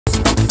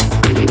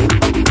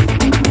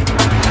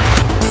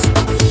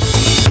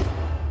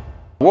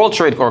World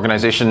Trade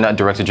Organization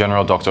Director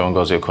General Dr.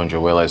 Ngozi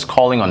Okonjo-Iweala is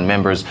calling on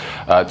members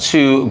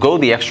to go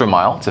the extra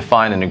mile to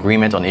find an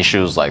agreement on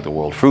issues like the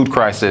world food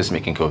crisis,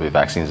 making COVID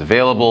vaccines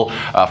available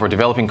for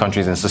developing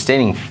countries, and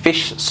sustaining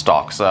fish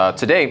stocks.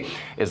 Today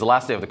is the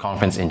last day of the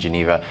conference in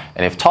Geneva,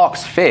 and if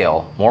talks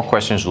fail, more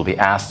questions will be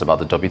asked about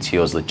the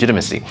WTO's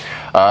legitimacy.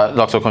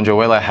 Dr.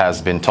 Okonjo-Iweala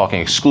has been talking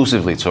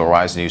exclusively to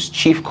Arise News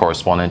chief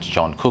correspondent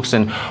John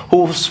Cookson,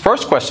 whose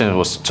first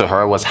question to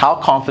her was how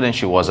confident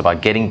she was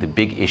about getting the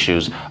big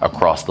issues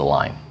across the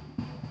line.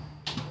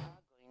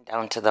 Going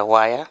down to the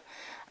wire,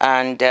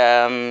 and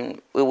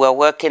we were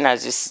working,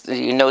 as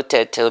you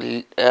noted,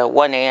 till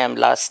 1 a.m.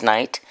 last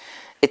night.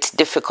 It's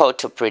difficult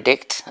to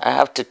predict, I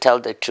have to tell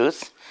the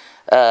truth.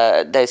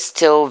 There's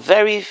still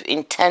very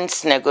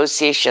intense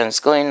negotiations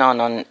going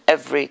on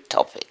every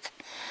topic.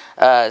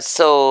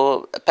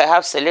 So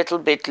perhaps a little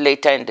bit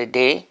later in the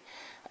day,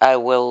 I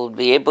will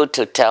be able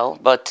to tell,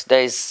 but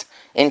there's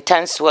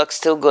intense work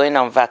still going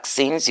on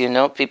vaccines. You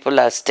know, people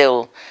are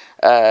still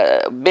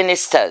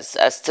ministers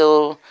are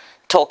still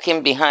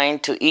talking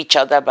behind to each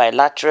other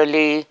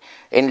bilaterally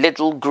in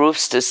little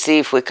groups to see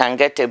if we can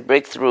get a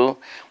breakthrough.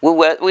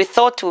 We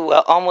thought we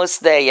were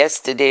almost there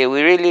yesterday.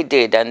 We really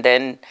did, and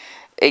then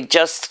it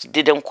just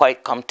didn't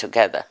quite come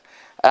together.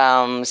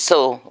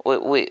 So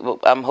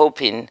I'm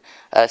hoping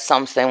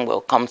something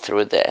will come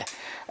through there.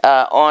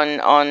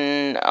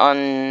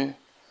 On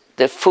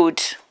the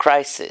food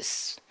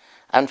crisis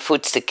and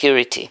food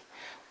security,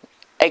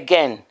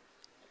 again,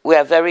 we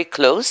are very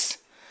close,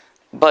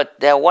 but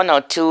there are one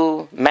or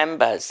two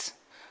members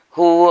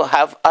who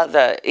have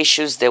other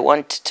issues they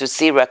want to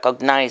see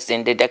recognized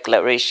in the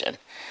declaration.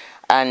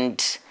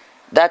 And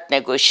that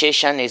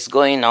negotiation is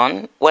going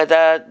on.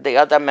 Whether the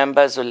other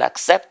members will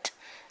accept,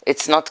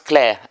 it's not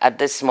clear at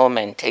this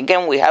moment.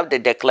 Again, we have the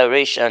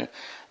declaration.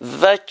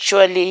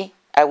 Virtually,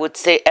 I would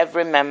say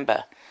every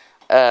member,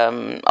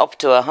 up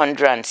to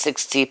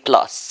 160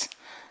 plus,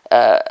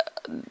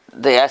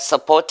 they are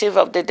supportive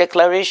of the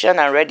declaration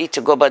and ready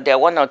to go, but there are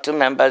one or two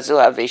members who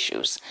have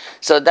issues.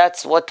 So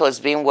that's what was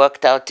being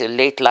worked out till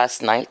late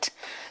last night.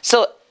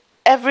 So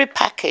every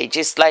package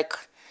is like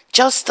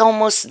just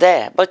almost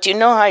there. But you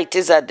know how it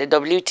is at the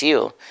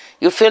WTO.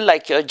 You feel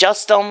like you're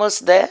just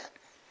almost there,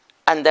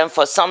 and then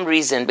for some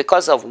reason,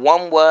 because of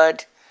one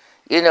word,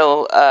 you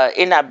know,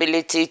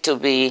 inability to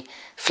be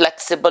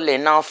flexible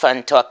enough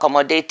and to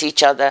accommodate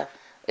each other,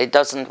 it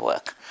doesn't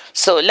work.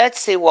 So let's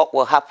see what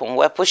will happen.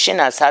 We're pushing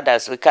as hard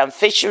as we can.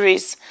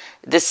 Fisheries,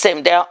 the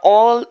same. They are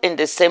all in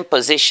the same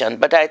position.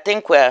 But I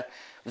think we're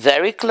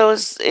very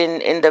close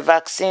in the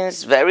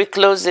vaccines, very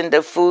close in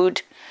the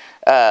food,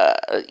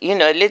 you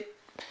know, a little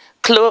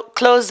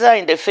closer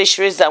in the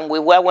fisheries than we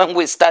were when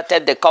we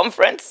started the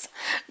conference.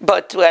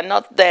 But we're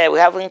not there. We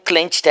haven't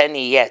clinched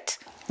any yet.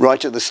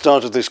 Right at the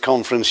start of this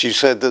conference, you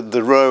said that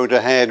the road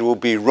ahead will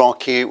be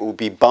rocky, it will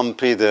be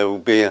bumpy, there will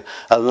be a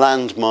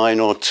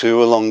landmine or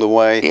two along the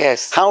way.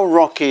 Yes. How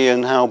rocky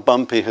and how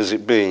bumpy has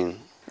it been?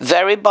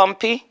 Very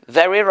bumpy,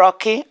 very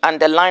rocky, and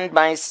the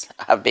landmines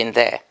have been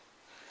there.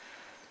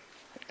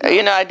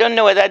 You know, I don't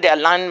know whether they are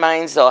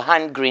landmines or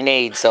hand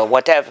grenades or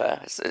whatever.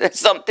 It's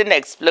something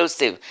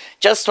explosive.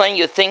 Just when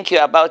you think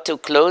you're about to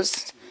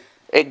close,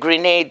 a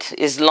grenade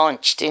is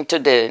launched into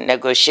the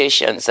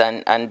negotiations,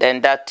 and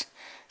then that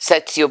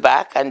sets you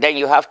back, and then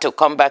you have to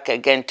come back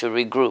again to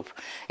regroup.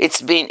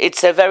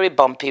 It's a very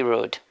bumpy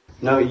road.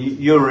 Now,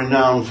 you're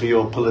renowned for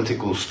your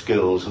political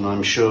skills, and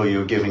I'm sure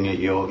you're giving it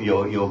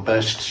your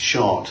best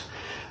shot.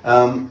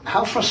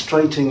 How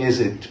frustrating is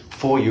it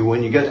for you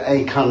when you get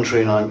a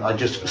country, and I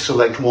just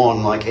select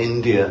one, like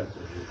India,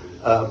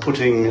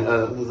 putting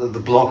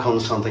the block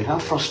on something? How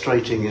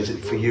frustrating is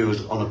it for you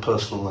on a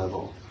personal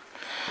level?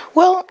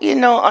 Well, you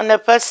know, on a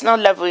personal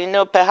level, you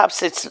know,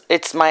 perhaps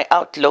it's my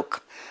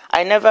outlook.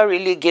 I never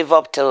really give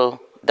up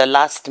till the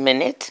last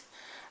minute.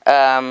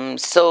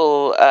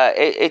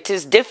 It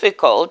is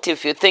difficult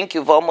if you think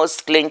you've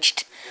almost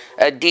clinched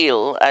a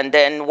deal and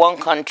then one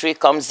country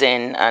comes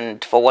in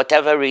and for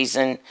whatever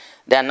reason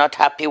they're not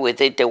happy with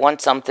it, they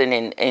want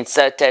something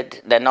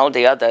inserted, then all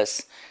the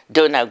others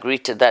don't agree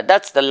to that.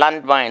 That's the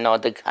landmine or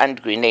the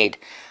hand grenade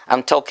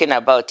I'm talking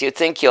about. You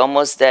think you're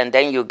almost there and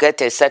then you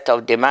get a set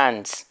of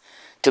demands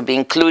to be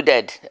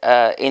included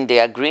in the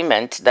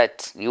agreement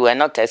that you were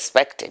not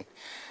expecting.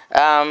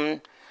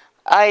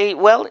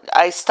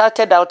 I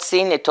started out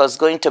seeing it was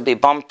going to be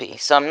bumpy,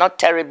 so I'm not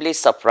terribly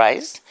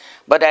surprised,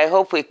 but I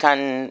hope we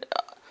can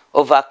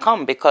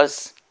overcome,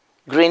 because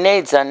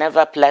grenades are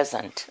never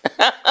pleasant.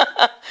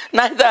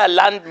 Neither are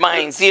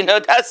landmines, you know,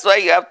 that's why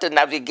you have to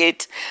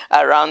navigate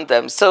around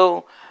them.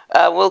 So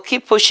we'll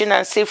keep pushing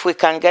and see if we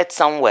can get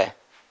somewhere.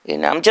 You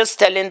know, I'm just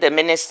telling the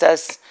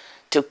ministers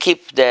to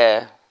keep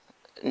their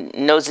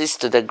noses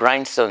to the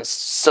grindstone,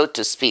 so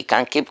to speak,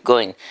 and keep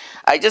going.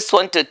 I just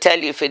want to tell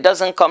you, if it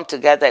doesn't come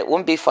together, it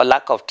won't be for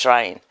lack of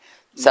trying.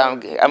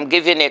 So I'm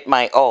giving it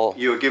my all.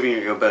 You're giving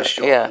it your best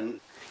shot. Yeah.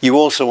 You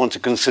also want to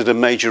consider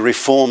major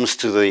reforms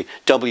to the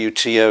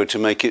WTO to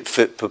make it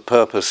fit for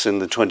purpose in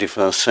the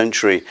 21st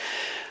century.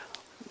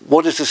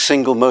 What is the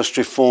single most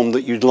reform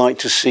that you'd like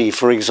to see?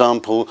 For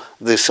example,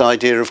 this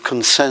idea of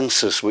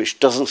consensus, which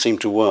doesn't seem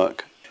to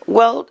work.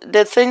 Well,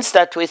 the things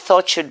that we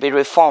thought should be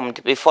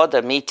reformed before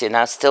the meeting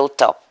are still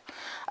top.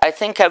 I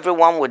think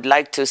everyone would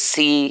like to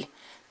see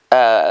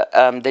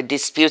the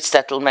dispute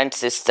settlement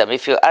system.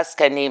 If you ask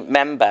any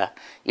member,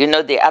 you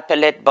know, the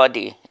appellate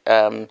body,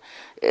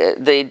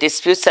 the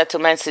dispute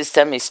settlement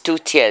system is 2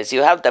 tiers.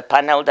 You have the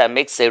panel that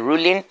makes a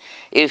ruling.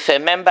 If a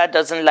member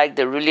doesn't like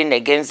the ruling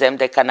against them,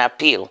 they can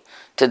appeal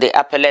to the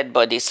appellate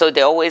body. So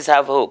they always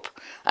have hope.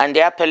 And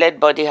the appellate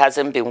body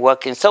hasn't been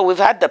working. So we've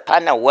had the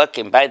panel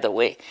working, by the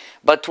way.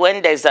 But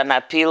when there's an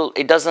appeal,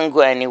 it doesn't go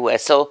anywhere.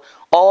 So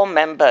all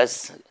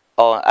members,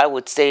 or I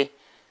would say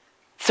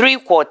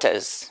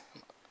 3/4,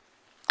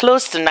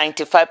 close to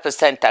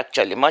 95%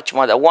 actually, much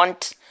more, that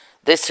want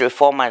this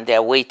reform and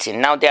they're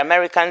waiting. Now, the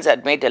Americans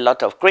had made a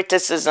lot of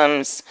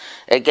criticisms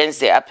against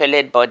the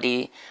appellate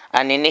body,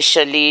 and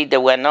initially they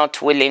were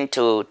not willing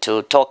to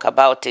talk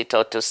about it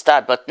or to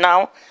start. But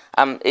now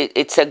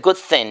it's a good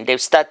thing.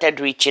 They've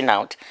started reaching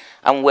out,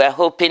 and we're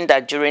hoping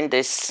that during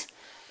this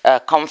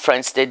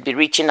conference they'd be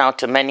reaching out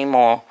to many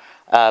more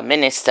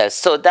ministers.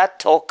 So that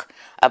talk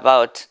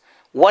about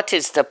what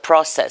is the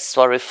process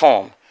for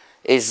reform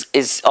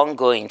is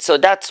ongoing. So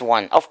that's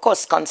one. Of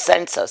course,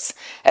 consensus.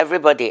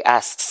 Everybody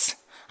asks.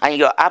 And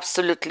you're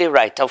absolutely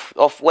right.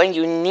 Of when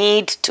you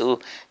need to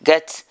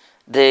get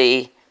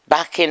the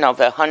backing of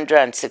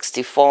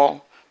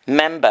 164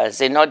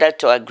 members in order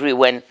to agree,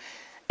 when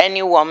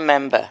any one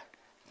member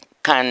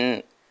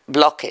can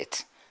block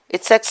it,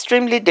 it's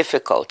extremely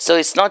difficult. So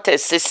it's not a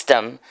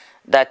system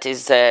that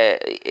is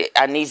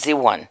an easy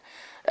one.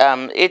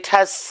 It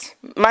has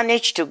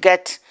managed to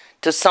get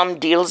to some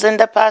deals in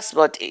the past,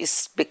 but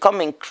it's become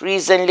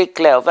increasingly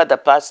clear over the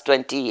past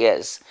 20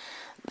 years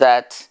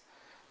that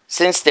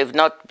since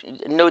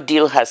no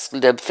deal has,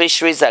 the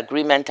fisheries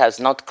agreement has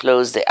not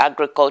closed, the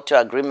agriculture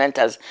agreement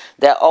has,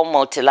 they're all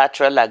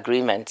multilateral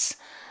agreements,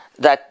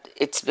 that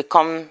it's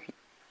become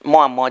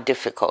more and more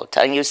difficult.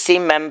 And you see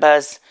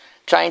members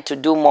trying to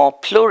do more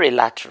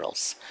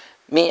plurilaterals.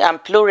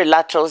 And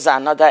plurilaterals are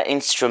another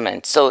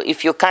instrument. So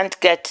if you can't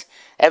get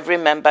every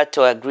member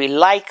to agree,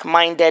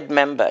 like-minded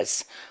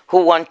members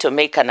who want to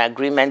make an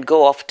agreement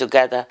go off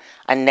together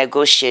and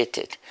negotiate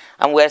it.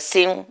 And we're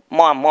seeing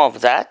more and more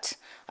of that,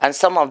 and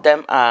some of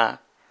them are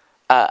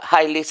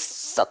highly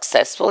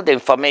successful. The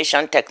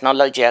Information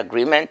Technology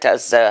Agreement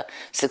has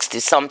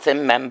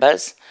 60-something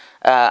members,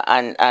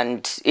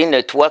 and you know,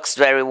 it works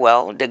very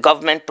well. The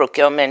Government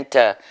Procurement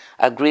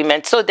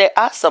Agreement. So there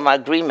are some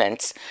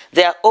agreements.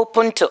 They are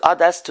open to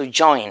others to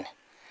join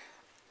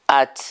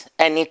at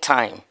any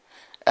time.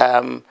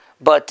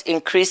 But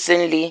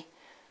increasingly,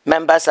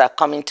 members are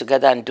coming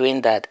together and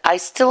doing that. I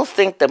still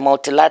think the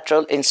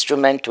multilateral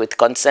instrument with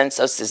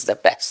consensus is the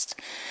best.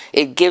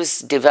 It gives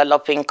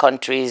developing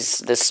countries,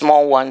 the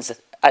small ones,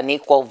 an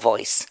equal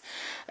voice.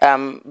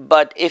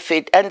 But if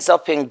it ends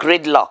up in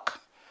gridlock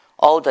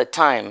all the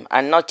time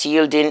and not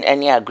yielding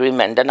any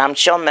agreement, then I'm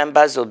sure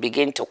members will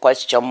begin to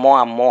question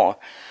more and more.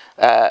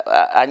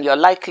 And you're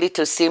likely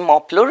to see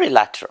more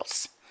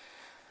plurilaterals.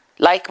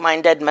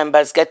 Like-minded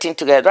members getting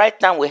together.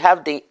 Right now, we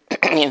have the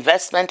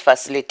Investment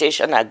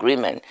Facilitation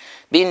Agreement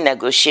being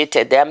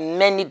negotiated. There are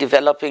many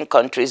developing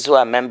countries who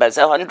are members.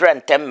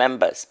 110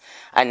 members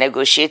are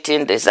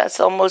negotiating this. That's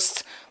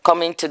almost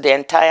coming to the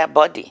entire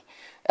body.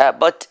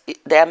 But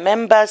there are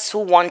members who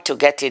want to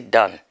get it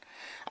done.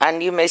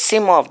 And you may see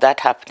more of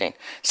that happening.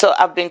 So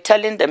I've been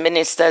telling the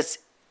ministers,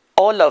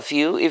 all of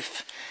you,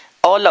 if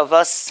all of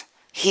us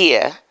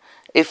here,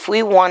 if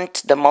we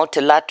want the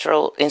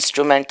multilateral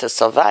instrument to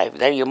survive,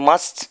 then you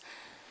must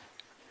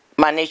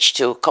manage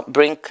to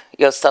bring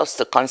yourselves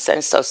to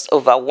consensus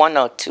over one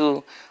or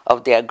two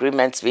of the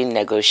agreements being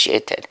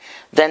negotiated.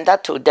 Then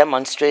that will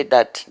demonstrate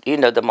that, you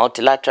know, the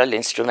multilateral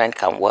instrument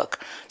can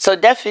work. So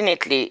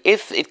definitely,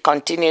 if it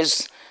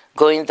continues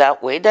going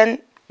that way, then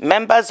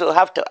members will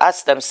have to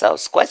ask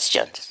themselves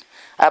questions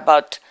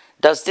about,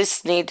 does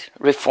this need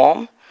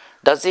reform?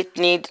 Does it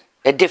need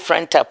a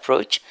different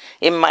approach?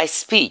 In my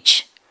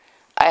speech,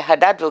 I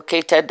had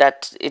advocated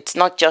that it's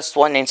not just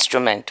one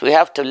instrument. We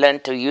have to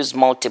learn to use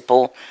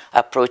multiple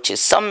approaches.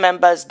 Some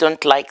members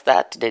don't like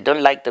that. They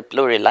don't like the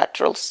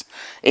plurilaterals.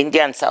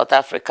 India and South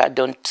Africa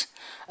don't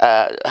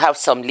have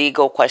some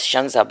legal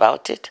questions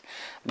about it.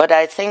 But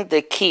I think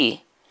the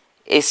key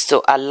is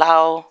to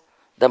allow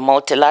the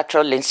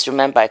multilateral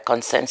instrument by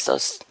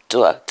consensus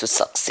to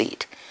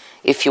succeed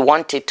if you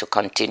want it to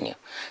continue.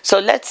 So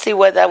let's see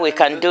whether we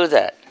can do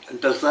that.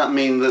 Does that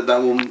mean that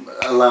that will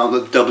allow the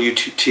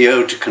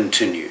WTO to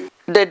continue?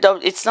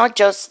 It's not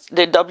just,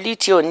 the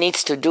WTO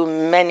needs to do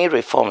many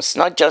reforms,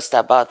 not just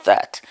about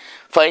that.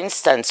 For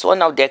instance,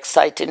 one of the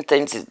exciting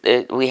things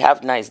we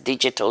have now is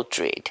digital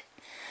trade.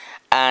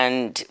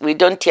 And we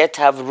don't yet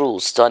have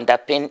rules to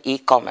underpin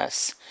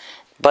e-commerce.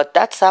 But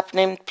that's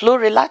happening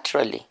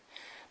plurilaterally,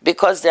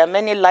 because there are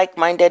many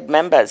like-minded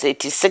members,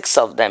 86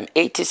 of them,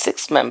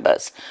 86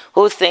 members,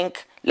 who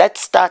think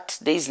let's start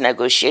these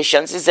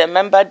negotiations. It's a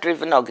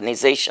member-driven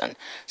organization.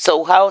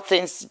 So how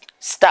things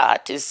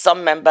start is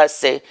some members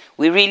say,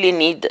 we really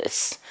need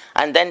this.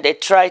 And then they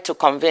try to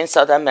convince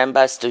other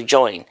members to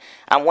join.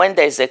 And when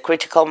there's a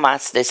critical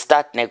mass, they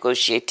start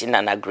negotiating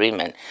an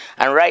agreement.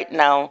 And right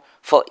now,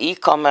 for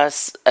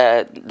e-commerce,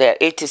 there are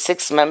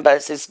 86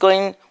 members. It's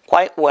going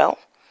quite well.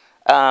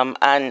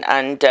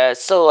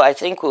 So I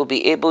think we'll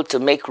be able to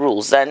make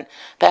rules. And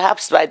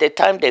perhaps by the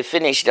time they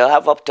finish, they'll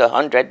have up to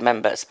 100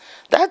 members.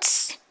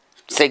 That's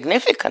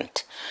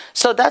significant.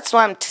 So that's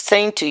why I'm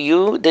saying to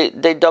you, the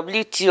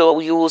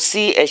WTO, you will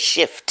see a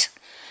shift.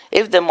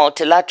 If the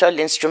multilateral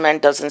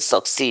instrument doesn't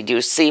succeed,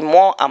 you see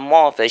more and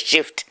more of a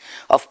shift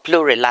of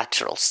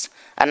plurilaterals.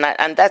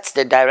 And that's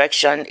the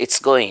direction it's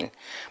going.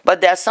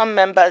 But there are some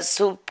members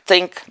who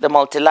think the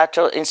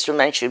multilateral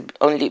instrument should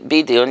only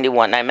be the only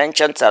one. I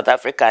mentioned South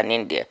Africa and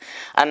India.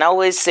 And I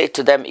always say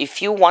to them,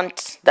 if you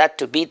want that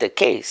to be the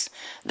case,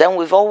 then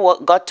we've all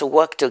got to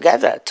work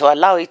together to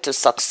allow it to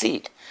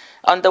succeed.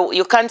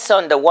 You can't say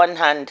on the one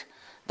hand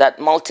that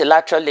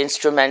multilateral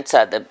instruments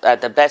are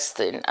the best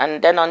thing,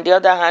 and then on the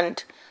other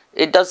hand,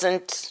 it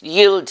doesn't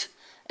yield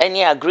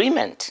any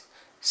agreement.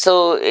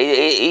 So,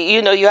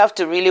 you have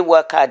to really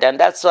work hard, and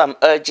that's why I'm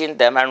urging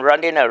them and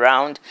running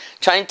around,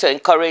 trying to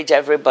encourage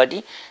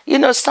everybody.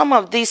 Some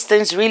of these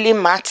things really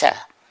matter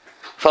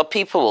for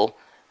people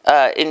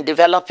in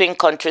developing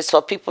countries,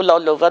 for people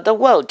all over the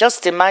world.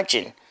 Just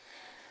imagine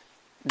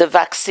the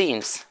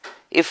vaccines.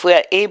 If we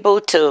are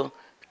able to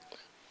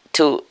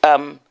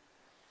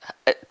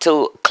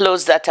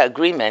close that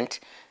agreement,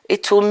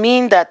 it will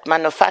mean that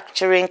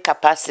manufacturing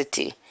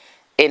capacity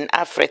in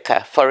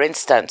Africa, for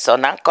instance,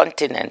 on our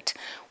continent,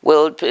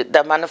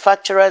 the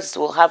manufacturers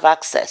will have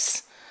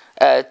access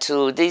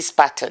to these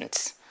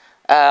patents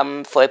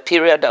for a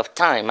period of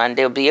time, and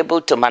they'll be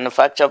able to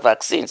manufacture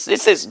vaccines.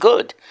 This is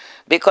good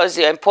because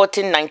you're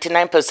importing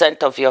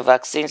 99% of your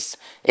vaccines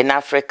in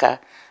Africa,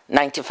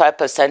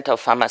 95%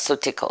 of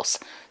pharmaceuticals.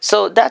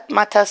 So that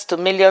matters to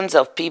millions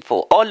of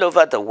people all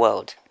over the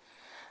world.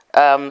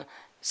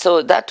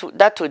 So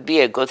that would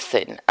be a good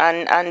thing.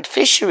 And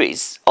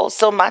fisheries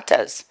also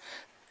matters.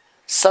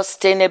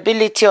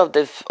 Sustainability of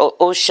the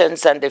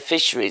oceans and the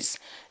fisheries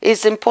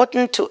is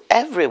important to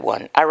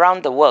everyone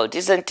around the world,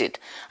 isn't it?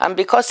 And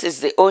because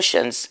it's the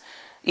oceans,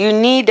 you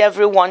need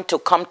everyone to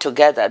come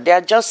together. There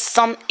are just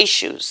some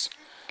issues,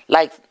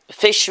 like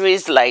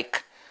fisheries,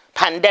 like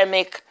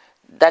pandemic,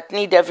 that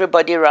need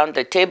everybody around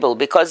the table,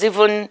 because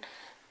even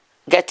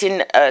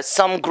getting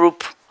some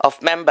group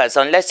of members,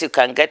 unless you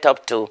can get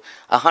up to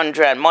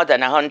 100, more than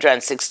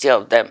 160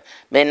 of them,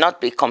 may not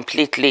be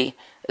completely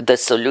the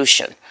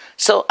solution.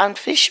 So, and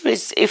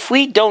fisheries, if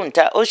we don't,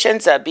 our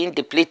oceans are being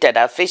depleted,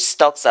 our fish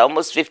stocks are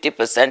almost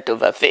 50%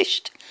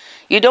 overfished.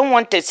 You don't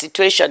want a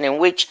situation in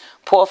which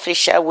poor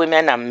fisher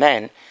women and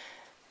men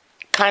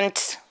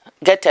can't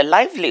get a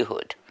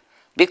livelihood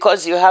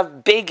because you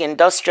have big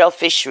industrial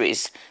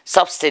fisheries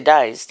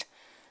subsidized,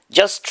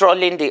 just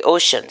trawling the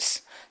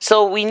oceans.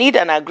 So we need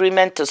an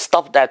agreement to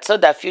stop that so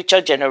that future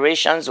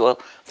generations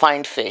will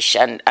find fish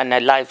and a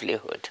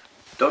livelihood.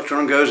 Dr.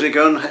 Ngozi,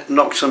 go and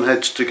knock some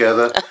heads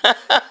together.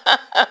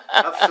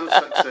 Have some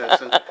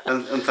success,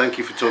 and thank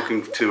you for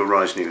talking to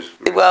Arise News.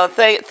 Well,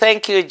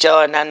 thank you,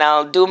 John, and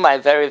I'll do my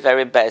very,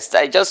 very best.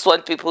 I just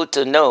want people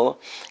to know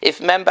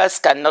if members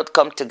cannot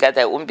come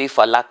together, it won't be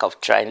for lack of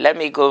trying. Let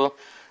me go.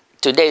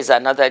 Today is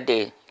another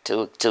day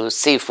to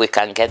see if we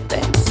can get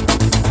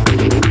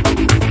there.